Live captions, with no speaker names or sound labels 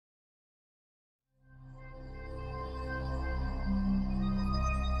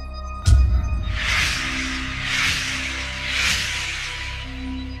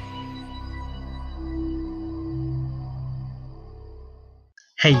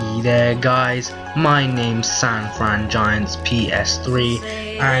Hey there guys, my name's Sanfran Giants PS3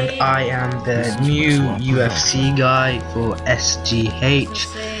 and I am the new UFC guy for SGH,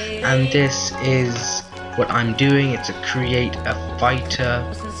 and this is what I'm doing. It's a create a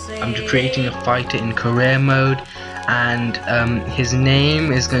fighter. I'm creating a fighter in career mode, and his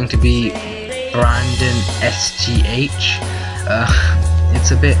name is going to be Brandon SGH. It's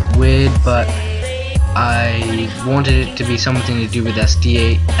a bit weird, but I wanted it to be something to do with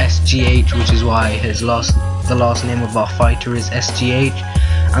SGH, which is why the last name of our fighter is SGH.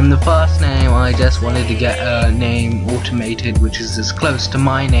 And the first name, I just wanted to get a name automated which is as close to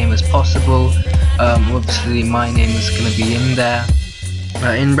my name as possible. Obviously my name is going to be in there.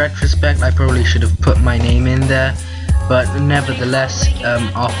 In retrospect, I probably should have put my name in there, but nevertheless,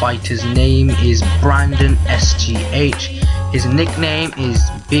 our fighter's name is Brandon SGH. His nickname is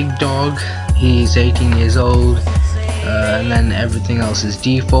Big Dog. He's 18 years old, and then everything else is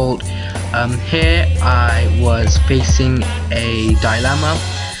default. Here I was facing a dilemma.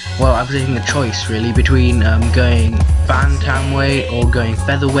 Well, I was taking a choice really between going bantamweight or going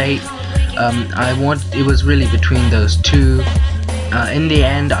featherweight. It was really between those two. In the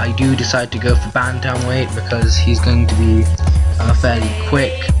end, I do decide to go for bantamweight because he's going to be fairly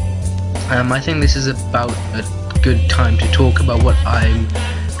quick. I think this is about a good time to talk about what I'm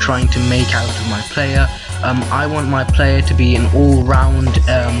trying to make out of my player. I want my player to be an all-round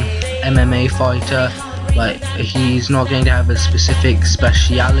MMA fighter. Like, he's not going to have a specific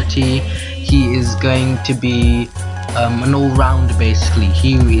speciality. He is going to be an all-rounder basically.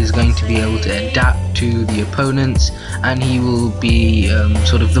 He is going to be able to adapt to the opponents, and he will be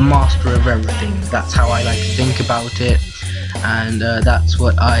sort of the master of everything. That's how I like to think about it, and that's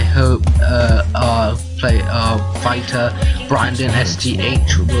what I hope our fighter Brandon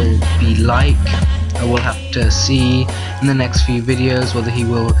SGH will be like. We'll have to see in the next few videos whether he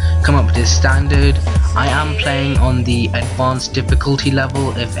will come up with his standard. I am playing on the advanced difficulty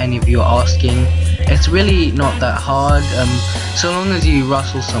level, if any of you are asking. It's really not that hard. So long as you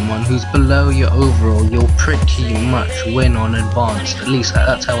wrestle someone who's below your overall, you'll pretty much win on advanced. At least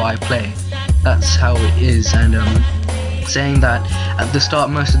that's how I play. That's how it is. And saying that, at the start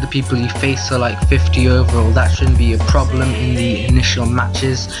most of the people you face are like 50 overall. That shouldn't be a problem in the initial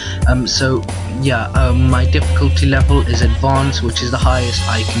matches. So yeah, my difficulty level is advanced, which is the highest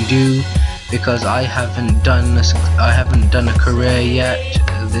I can do, because I haven't done a career yet.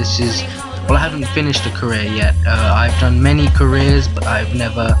 I haven't finished a career yet. I've done many careers, but I've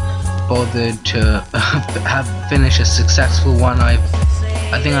never bothered to finish a successful one.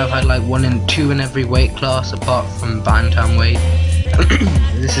 I think I've had like 1 and 2 in every weight class apart from bantamweight.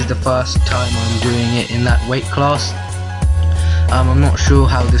 This is the first time I'm doing it in that weight class. I'm not sure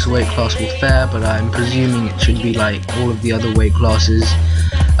how this weight class will fare, but I'm presuming it should be like all of the other weight classes.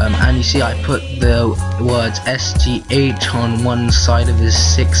 And you see I put the words SGH on one side of his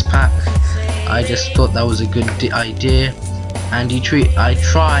six-pack. I just thought that was a good idea. And I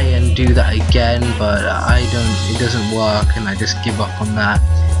try and do that again, but it doesn't work, and I just give up on that.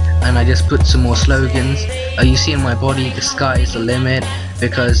 And I just put some more slogans. You see in my body, the sky is the limit,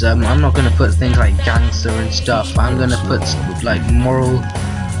 because I'm not going to put things like gangster and stuff. I'm going to put like moral,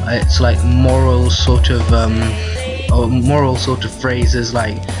 it's like moral sort of phrases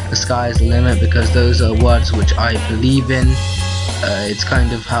like the sky is the limit, because those are words which I believe in. It's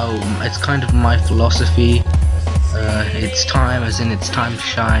kind of my philosophy. It's time, as in it's time to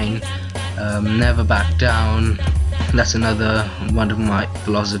shine, never back down. That's another one of my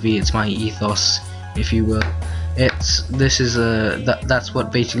philosophy. It's my ethos, if you will. That's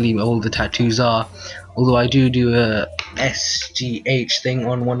what basically all the tattoos are. Although I do a SGH thing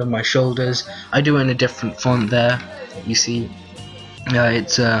on one of my shoulders. I do it in a different font there. You see,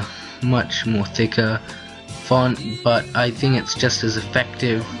 it's a much more thicker font, but I think it's just as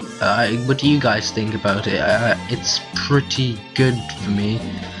effective. What do you guys think about it? It's pretty good for me.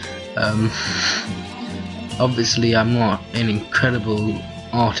 Obviously I'm not an incredible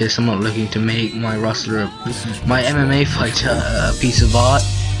artist. I'm not looking to make my my MMA fighter a piece of art.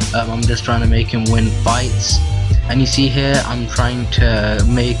 I'm just trying to make him win fights. And you see here, I'm trying to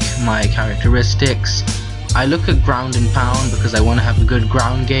make my characteristics. I look at ground and pound because I want to have a good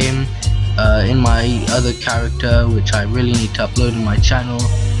ground game. In my other character, which I really need to upload on my channel,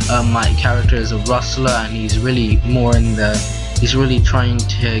 my character is a wrestler, and he's really trying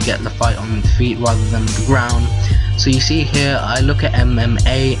to get the fight on the feet rather than the ground. So you see here, I look at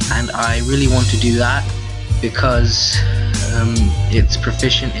MMA, and I really want to do that because it's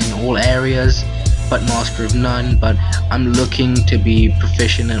proficient in all areas. put Master of None, but I'm looking to be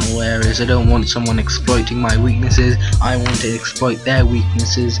proficient in all areas. I don't want someone exploiting my weaknesses. I want to exploit their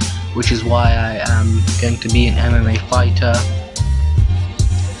weaknesses, which is why I am going to be an MMA fighter.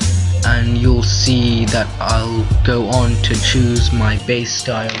 And you'll see that I'll go on to choose my base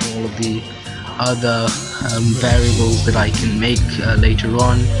style and all of the other variables that I can make later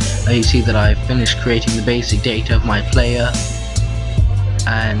on. You see that I've finished creating the basic data of my player,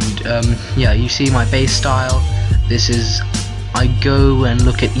 and yeah, you see my base style. This is, I go and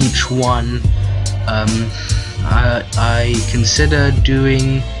look at each one. I consider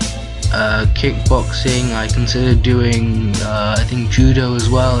doing kickboxing, I consider doing I think judo as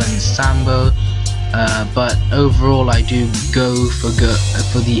well, and sambo, but overall I do go for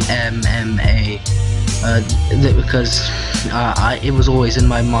the MMA, because it was always in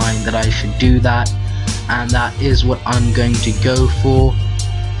my mind that I should do that, and that is what I'm going to go for.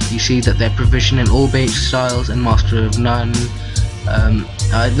 You see that they're proficient in all base styles and Master of None.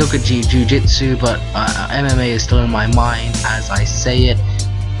 I look at Jiu-Jitsu, but MMA is still in my mind as I say it.